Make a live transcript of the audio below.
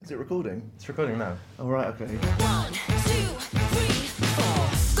Is it recording? It's recording now. All right, okay. 1, 2, 3,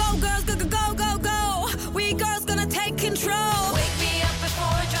 4. Go, girls, go, go, go, go, go. We girls gonna take control. Wake me up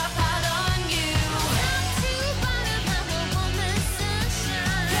before I drop out on you. Not too bad about the woman's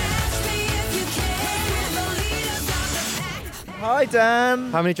sunshine. Catch me if you can. We're the leaders of the pack. Hi,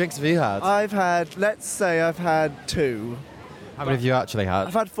 Dan. How many drinks have you had? I've had 2. How many have you actually had?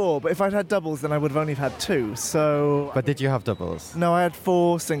 I've had 4, but if I'd had doubles, then I would have only had 2. So. But did you have doubles? No, I had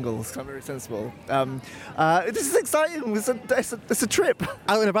 4 singles. I'm very sensible. This is exciting. It's a trip.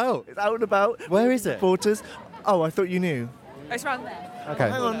 Out and about? It's out and about. Where is it? Porters. Oh, I thought you knew. It's around there.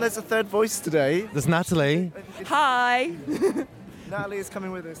 Okay. Hang on, there's a third voice today. There's Natalie. Hi. Natalie is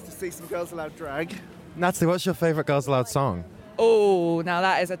coming with us to see some Girls Aloud drag. Natalie, what's your favourite Girls Aloud song? Oh, now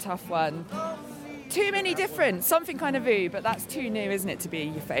that is a tough one. Too many different. Something kind of ooh, but that's too new, isn't it, to be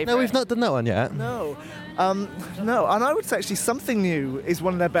your favourite? No, we've not done that one yet. No. No, and I would say actually Something New is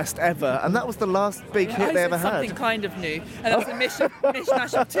one of their best ever, and that was the last big hit they ever had. Something kind of new, and that's a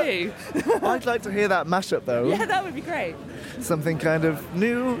mishmash of two. I'd like to hear that mashup though. Yeah, that would be great. Something kind of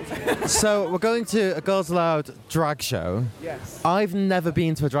new. So we're going to a Girls Aloud drag show. Yes. I've never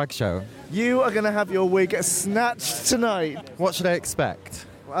been to a drag show. You are going to have your wig snatched tonight. What should I expect?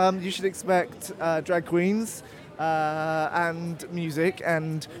 You should expect drag queens and music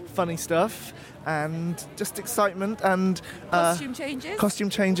and funny stuff and just excitement and Costume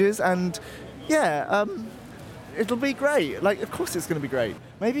changes, and yeah, it'll be great. Like, of course it's going to be great.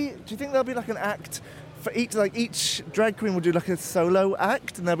 Maybe, do you think there'll be like an act for each? Like each drag queen will do like a solo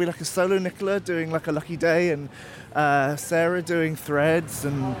act, and there'll be like a solo Nicola doing like a Lucky Day, and Sarah doing Threads,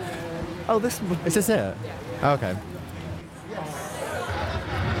 and Is this it? Yeah. Oh, okay.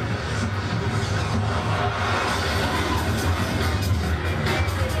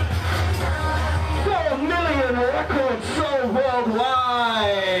 Records sold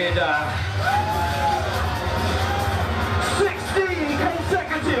worldwide. 16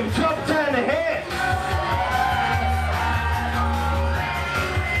 consecutive top 10 hits.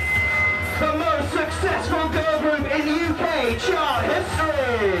 The most successful girl group in UK chart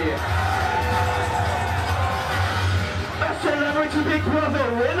history. A Celebrity Big Brother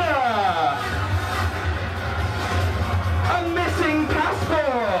winner. A missing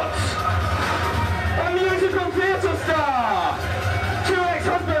passport. A musical theatre star, 2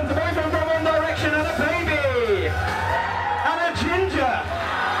 ex-husbands, a boyfriend from One Direction and a baby, and a ginger.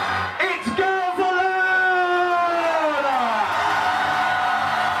 It's Girls Aloud!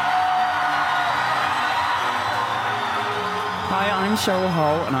 Hi, I'm Cheryl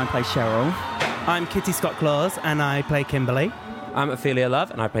Hall and I play Cheryl. I'm Kitty Scott-Claus and I play Kimberly. I'm Ophelia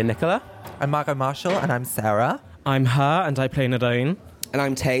Love and I play Nicola. I'm Margot Marshall and I'm Sarah. I'm Her and I play Nadine. And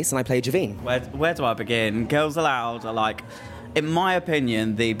I'm Tace and I play Javine. Where do I begin? Girls Aloud are like, in my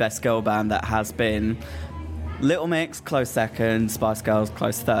opinion, the best girl band that has been. Little Mix, close second, Spice Girls,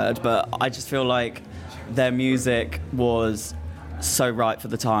 close third, but I just feel like their music was so right for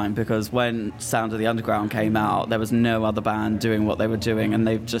the time, because when Sound of the Underground came out, there was no other band doing what they were doing, and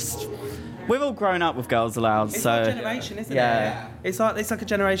we've all grown up with Girls Aloud, It's so... like a generation, isn't it? It's like a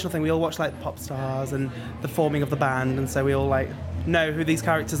generational thing. We all watch like pop stars and the forming of the band, and so we all like know who these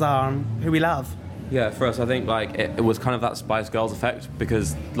characters are and who we love. Yeah, for us, I think like it was kind of that Spice Girls effect,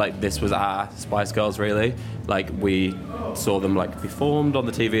 because like this was our Spice Girls really. Like we saw them like be formed on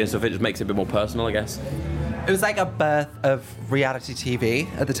the TV and stuff. It just makes it a bit more personal, I guess. It was like a birth of reality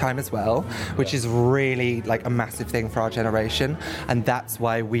TV at the time as well, which is really like a massive thing for our generation. And that's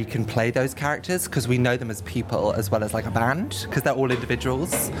why we can play those characters, because we know them as people as well as like a band, because they're all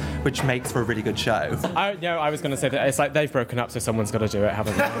individuals, which makes for a really good show. I was going to say that it's like they've broken up, so someone's got to do it,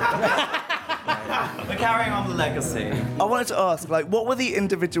 haven't they? We're carrying on the legacy. I wanted to ask, like, what were the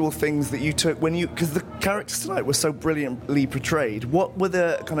individual things that you took because the characters tonight were so brilliantly portrayed, what were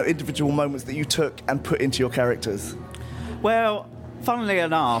the kind of individual moments that you took and put into your characters? Well, funnily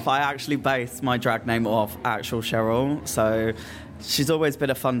enough, I actually based my drag name off actual Cheryl, so she's always been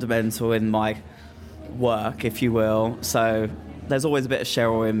a fundamental in my work, if you will, so there's always a bit of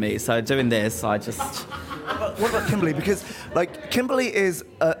Cheryl in me, so doing this, I just... What about Kimberly? Because, like, Kimberly is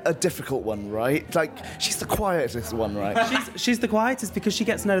a difficult one, right? Like, she's the quietest one, right? She's the quietest because she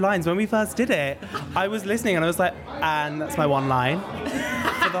gets no lines. When we first did it, I was listening and I was like, and that's my one line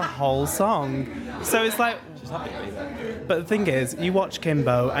for the whole song. So it's like... But the thing is, you watch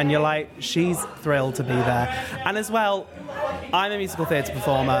Kimbo and you're like, she's thrilled to be there. And as well, I'm a musical theatre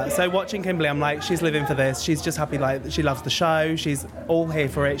performer, so watching Kimberly, I'm like, she's living for this. She's just happy, like, she loves the show. She's all here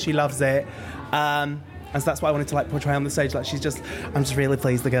for it. She loves it. And so that's what I wanted to like portray on the stage. Like I'm just really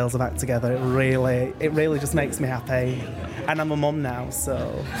pleased the girls are back together. It really just makes me happy. And I'm a mum now, so.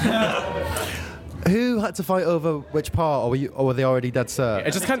 Who had to fight over which part, or were they already dead set?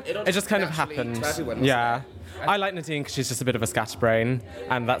 It just kind of happened. Yeah. I like Nadine because she's just a bit of a scatterbrain,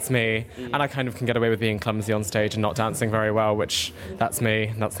 and that's me. And I kind of can get away with being clumsy on stage and not dancing very well, which that's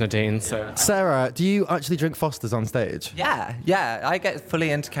me, that's Nadine. So Sarah, do you actually drink Fosters on stage? Yeah, I get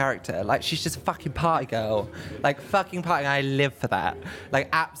fully into character. Like, she's just a fucking party girl. Like, fucking party, I live for that. Like,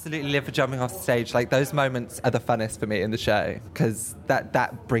 absolutely live for jumping off stage. Like, those moments are the funnest for me in the show, because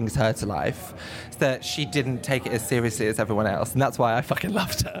that brings her to life. So that she didn't take it as seriously as everyone else, and that's why I fucking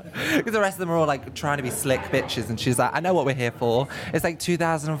loved her. Because the rest of them are all, like, trying to be slick bitches, and she's like, I know what we're here for. It's like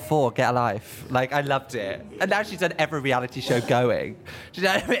 2004, get a life. Like, I loved it. And now she's done every reality show going. Do you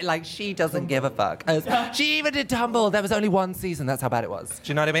know what I mean? Like, she doesn't give a fuck. She even did Tumble. There was only one season. That's how bad it was. Do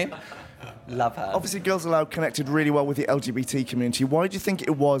you know what I mean? Love her. Obviously, Girls Aloud connected really well with the LGBT community. Why do you think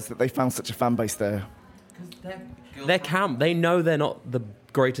it was that they found such a fan base there? They're camp. They know they're not the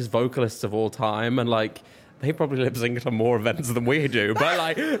greatest vocalists of all time, and like they probably lip sync to more events than we do, but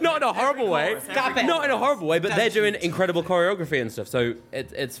like not in a horrible way. Not in a horrible way, but they're doing incredible choreography and stuff. So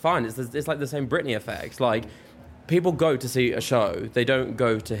it's fine. It's like the same Britney effect. Like people go to see a show, they don't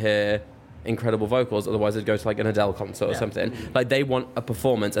go to hear incredible vocals, otherwise they'd go to like an Adele concert or something. Like they want a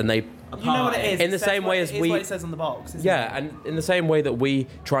performance, and they You know what it is. in the same way as we. What it says on the box. Isn't Yeah, it? and in the same way that we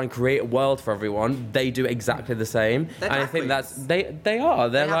try and create a world for everyone, they do exactly the same. They're and I drag think that's queens. they are.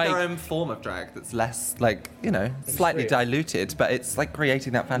 They're They like have their own form of drag that's less, like, you know, slightly diluted, but it's like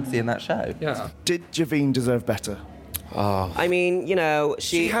creating that fantasy in that show. yeah. Did Javine deserve better? I mean, you know,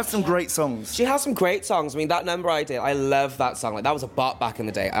 She had some great songs. She has some great songs. I mean, that number I did, I love that song. Like, that was a bop back in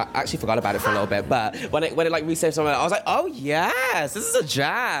the day. I actually forgot about it for a little bit, but when it like resaved something, I was like, oh yes, this is a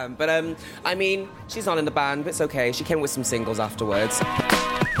jam. But I mean, she's not in the band, but it's okay. She came with some singles afterwards.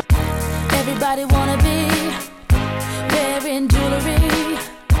 Everybody wanna be wearing jewelry,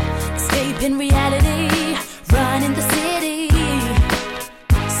 escaping reality, running the city.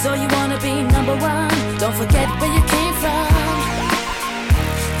 So you wanna be number one, don't forget where you came from.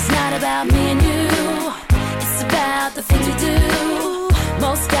 It's not about me and you, it's about the things we do.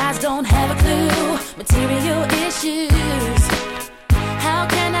 Most guys don't have a clue, material issues. How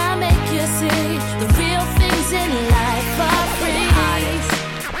can I make you see the real things in life are free?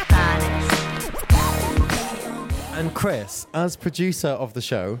 And Chris, as producer of the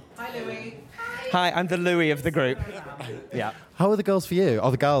show, Hi, I'm the Louis of the group. Yeah. how are the girls for you? Or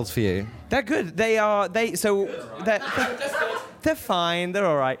the gals for you? They're good. They're fine. They're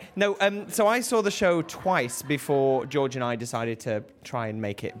all right. No, so I saw the show twice before George and I decided to try and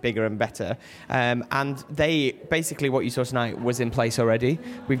make it bigger and better. And they, basically what you saw tonight was in place already.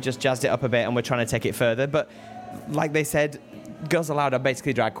 We've just jazzed it up a bit and we're trying to take it further. But like they said, Girls Aloud are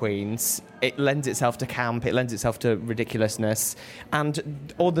basically drag queens. It lends itself to camp, it lends itself to ridiculousness,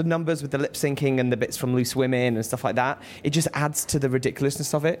 and all the numbers with the lip syncing and the bits from Loose Women and stuff like that, it just adds to the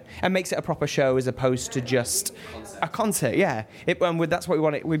ridiculousness of it and makes it a proper show as opposed to just a concert. Yeah, that's what we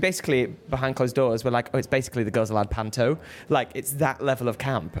want. We basically, behind closed doors, we're like, oh, it's basically the Girls Aloud panto. Like, it's that level of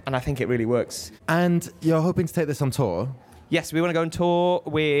camp, and I think it really works. And you're hoping to take this on tour? Yes, we want to go on tour.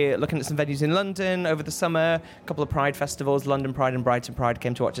 We're looking at some venues in London over the summer, a couple of Pride festivals. London Pride and Brighton Pride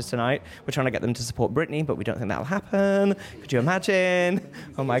came to watch us tonight. We're trying to get them to support Britney, but we don't think that'll happen. Could you imagine?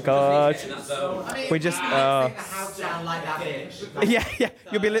 Oh my God. We just... Yeah,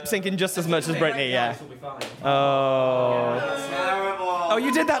 you'll be lip syncing just as much as Britney, yeah. Oh,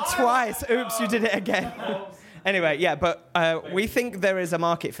 you did that twice. Oops, you did it again. Anyway, yeah, but we think there is a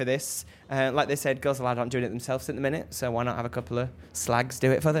market for this. Like they said, Girls Aloud aren't doing it themselves at the minute, so why not have a couple of slags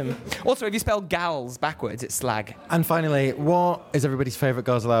do it for them? Also, if you spell gals backwards, it's slag. And finally, what is everybody's favourite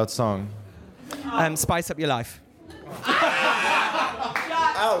Girls Aloud song? Spice Up Your Life.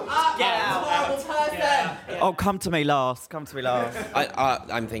 Oh, come to me last. Come to me last.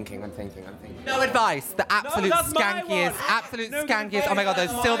 I'm thinking. No advice. The absolute skankiest. Oh my God,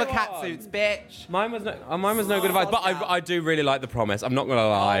 those silver cat suits, bitch. Mine was no good advice, but I do really like The Promise. I'm not gonna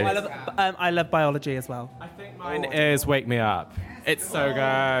lie. I love biology as well. Mine is Wake Me Up. It's so good.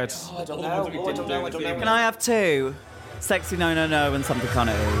 I don't know. Can I have two? Sexy No No No and Something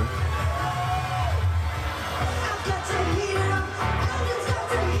Kinda Ooh.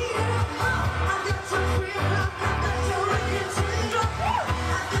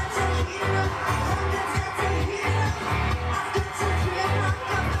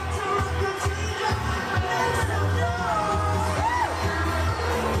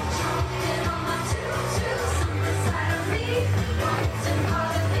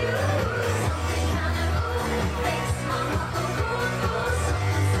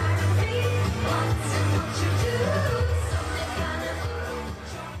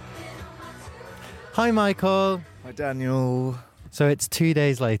 Hi, Michael. Hi, Daniel. So it's 2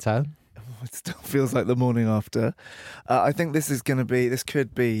 days later. It still feels like the morning after. I think this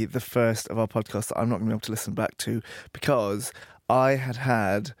could be the first of our podcasts that I'm not going to be able to listen back to because I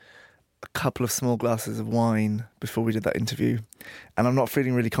had a couple of small glasses of wine before we did that interview, and I'm not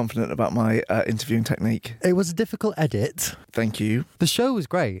feeling really confident about my interviewing technique. It was a difficult edit. Thank you. The show was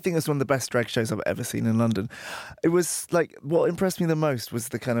great. I think it's one of the best drag shows I've ever seen in London. It was like, what impressed me the most was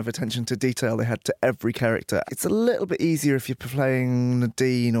the kind of attention to detail they had to every character. It's a little bit easier if you're playing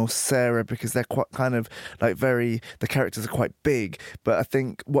Nadine or Sarah because they're quite kind of like the characters are quite big. But I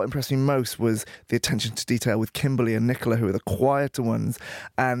think what impressed me most was the attention to detail with Kimberly and Nicola, who are the quieter ones.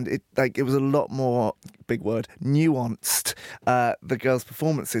 And it was a lot more, big word, nuanced, the girls'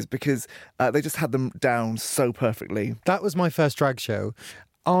 performances because they just had them down so perfectly. That was my first drag show.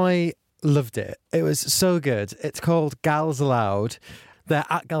 I loved it. It was so good. It's called Girls Aloud. They're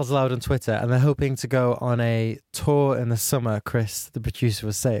at Girls Aloud on Twitter, and they're hoping to go on a tour in the summer, Chris, the producer,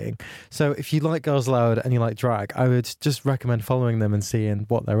 was saying. So if you like Girls Aloud and you like drag, I would just recommend following them and seeing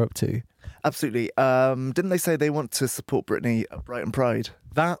what they're up to. Absolutely. Didn't they say they want to support Britney at Brighton Pride?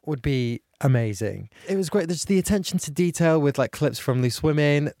 That would be amazing. It was great. There's the attention to detail with like clips from Loose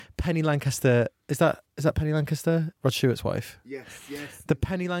Women. Penny Lancaster, is that Penny Lancaster? Rod Stewart's wife? Yes. The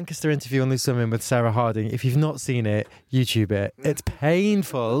Penny Lancaster interview on Loose Women with Sarah Harding. If you've not seen it, YouTube it. It's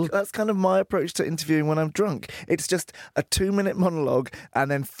painful. That's kind of my approach to interviewing when I'm drunk. It's just a 2-minute monologue and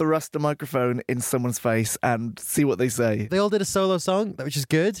then thrust a microphone in someone's face and see what they say. They all did a solo song, which is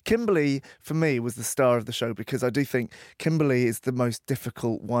good. Kimberly, for me, was the star of the show because I do think Kimberly is the most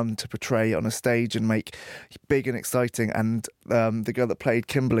difficult one to portray on a stage and make big and exciting. And the girl that played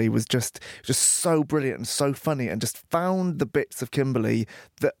Kimberly was just so brilliant and so funny and just found the bits of Kimberly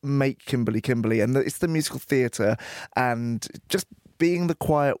that make Kimberly. And it's the musical theatre and just being the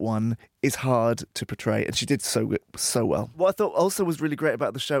quiet one is hard to portray, and she did so well. What I thought also was really great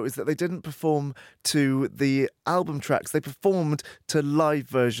about the show is that they didn't perform to the album tracks. They performed to live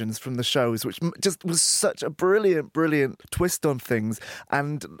versions from the shows, which just was such a brilliant twist on things.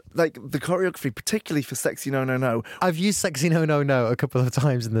 And like the choreography, particularly for Sexy No No No. I've used Sexy No No No a couple of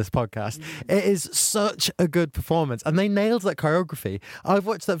times in this podcast. It is such a good performance, and they nailed that choreography. I've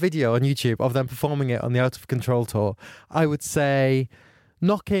watched that video on YouTube of them performing it on the Out of Control tour. I would say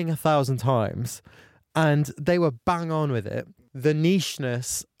knocking 1,000 times, and they were bang on with it. The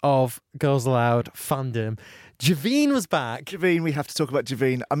nicheness of Girls Aloud fandom. Javine was back. Javine, we have to talk about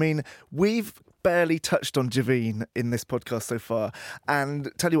Javine. I mean, we've barely touched on Javine in this podcast so far,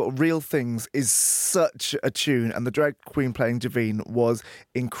 and tell you what, Real Things is such a tune, and the drag queen playing Javine was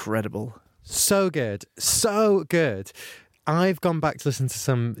incredible. So good. I've gone back to listen to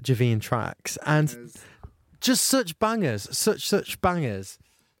some Javine tracks, and just such bangers, such bangers.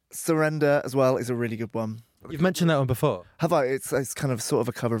 Surrender as well is a really good one. You've mentioned that one before. Have I? It's kind of sort of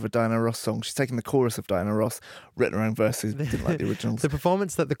a cover of a Diana Ross song. She's taken the chorus of Diana Ross, written her own verses, didn't like the originals. The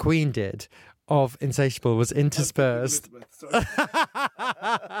performance that the Queen did of Insatiable was interspersed.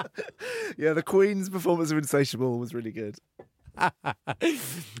 Yeah, the Queen's performance of Insatiable was really good.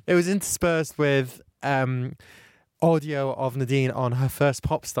 It was interspersed with audio of Nadine on her first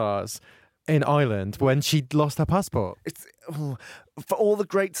Pop Stars in Ireland when she lost her passport. For all the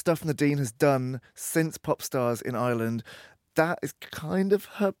great stuff Nadine has done since Pop Stars in Ireland, that is kind of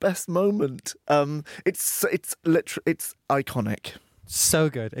her best moment. It's iconic. So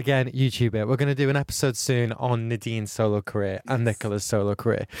good. Again, YouTube it. We're going to do an episode soon on Nadine's solo career and Nicola's solo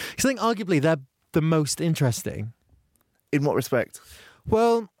career. Because I think arguably they're the most interesting. In what respect?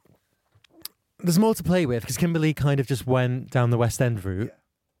 Well, there's more to play with because Kimberly kind of just went down the West End route.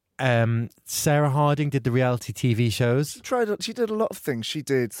 Sarah Harding did the reality TV shows. She did a lot of things. She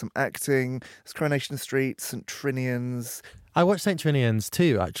did some acting, Coronation Street, St. Trinian's. I watched St. Trinian's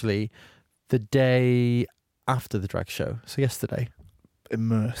too, actually, the day after the drag show. So yesterday.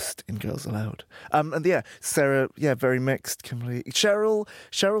 Immersed in Girls Aloud. And yeah, Sarah, very mixed. Kimberly.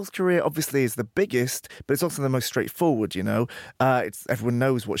 Cheryl's career obviously is the biggest, but it's also the most straightforward, you know. Everyone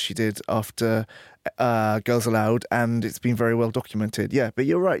knows what she did after Girls Aloud, and it's been very well documented. Yeah, but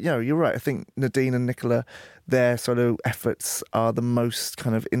you're right. You're right. I think Nadine and Nicola, their solo efforts are the most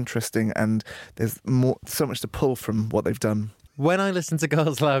kind of interesting, and there's so much to pull from what they've done. When I listen to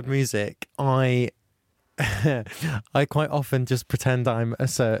Girls Aloud music, I quite often just pretend I'm a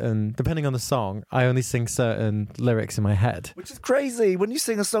certain, depending on the song, I only sing certain lyrics in my head. Which is crazy. When you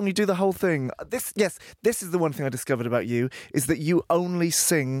sing a song, you do the whole thing. This is the one thing I discovered about you, is that you only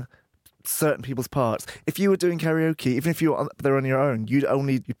sing certain people's parts. If you were doing karaoke, even if you were there on your own, you'd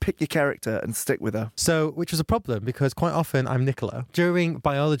pick your character and stick with her. So, which was a problem because quite often I'm Nicola. During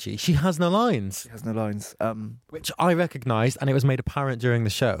biology, she has no lines. She has no lines. Which I recognised, and it was made apparent during the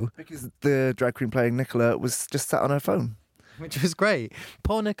show. Because the drag queen playing Nicola was just sat on her phone. Which was great.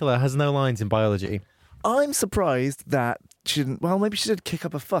 Poor Nicola has no lines in biology. I'm surprised that she didn't. Well, maybe she did kick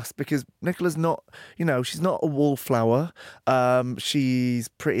up a fuss because Nicola's not, she's not a wallflower. She's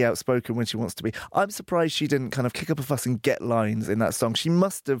pretty outspoken when she wants to be. I'm surprised she didn't kind of kick up a fuss and get lines in that song. She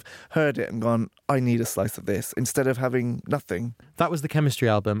must have heard it and gone, I need a slice of this, instead of having nothing. That was the Chemistry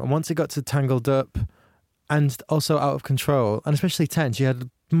album. And once it got to Tangled Up and also Out of Control, and especially 10, she had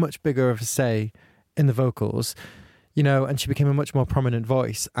much bigger of a say in the vocals, and she became a much more prominent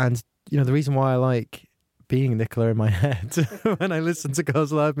voice. And, the reason why I like being Nicola in my head when I listen to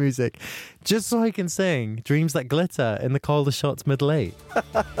Girls Aloud music, just so I can sing Dreams That Glitter in the Calder Shots middle 8.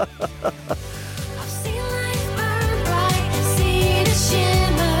 I've seen life burn bright, seen it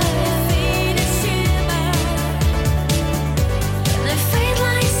shimmer, and they fade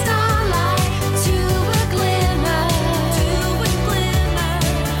like starlight to a glimmer,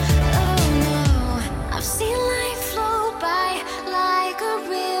 Oh no, I've seen life flow by like a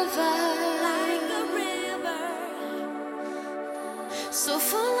river. So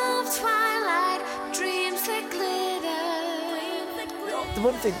full of twilight, dreams that glitter. The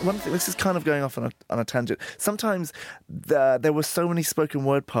one thing, this is kind of going off on a tangent. Sometimes there were so many spoken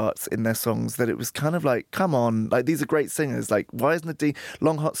word parts in their songs that it was kind of like, come on, like these are great singers. Like, why isn't Nadine,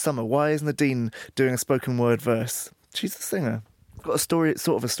 Long Hot Summer, why isn't Nadine doing a spoken word verse? She's the singer. I've got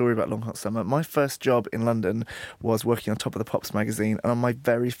a story about Long Hot Summer. My first job in London was working on Top of the Pops magazine, and on my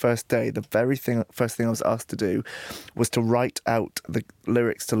very first day, the first thing I was asked to do was to write out the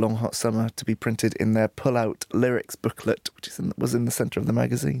lyrics to Long Hot Summer to be printed in their pull-out lyrics booklet, which was in the centre of the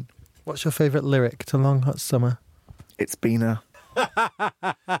magazine. What's your favourite lyric to Long Hot Summer? It's been a...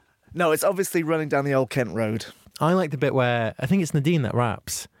 No, it's obviously Running Down the Old Kent Road. I like the bit where, I think it's Nadine that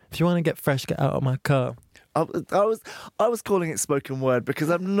raps, if you want to get fresh, get out of my car. I was calling it spoken word because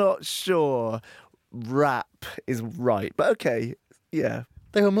I'm not sure rap is right. But okay, yeah.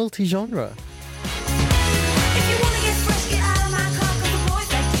 They were multi-genre. If you wanna